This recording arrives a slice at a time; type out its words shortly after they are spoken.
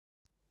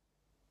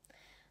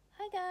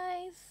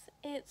guys,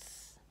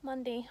 it's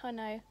Monday. I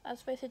know I was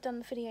supposed to have done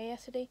the video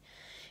yesterday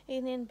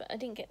evening, but I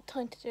didn't get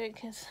time to do it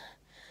because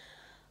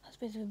I was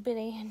busy with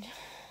Billy and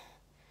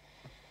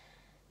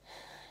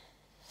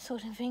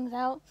sorting things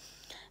out.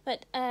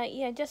 But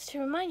yeah, just to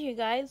remind you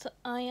guys,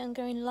 I am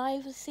going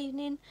live this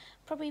evening,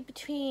 probably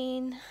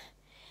between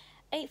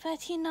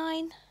 8:30 and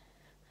 9,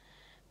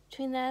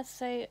 between there,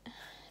 so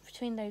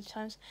between those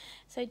times.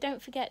 So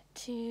don't forget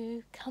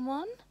to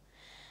come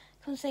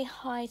say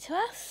hi to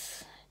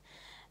us.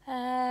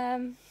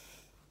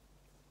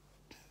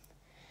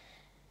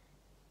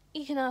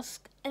 You can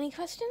ask us any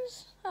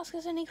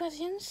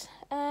questions,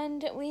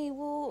 and we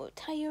will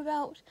tell you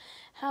about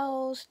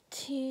how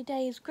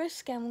today's growth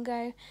scan will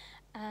go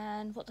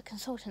and what the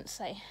consultants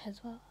say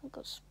as well. I've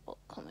got a spot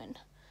comment.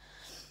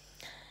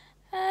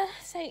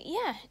 So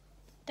yeah,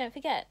 don't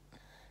forget,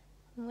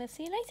 and we'll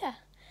see you later.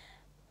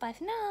 Bye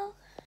for now.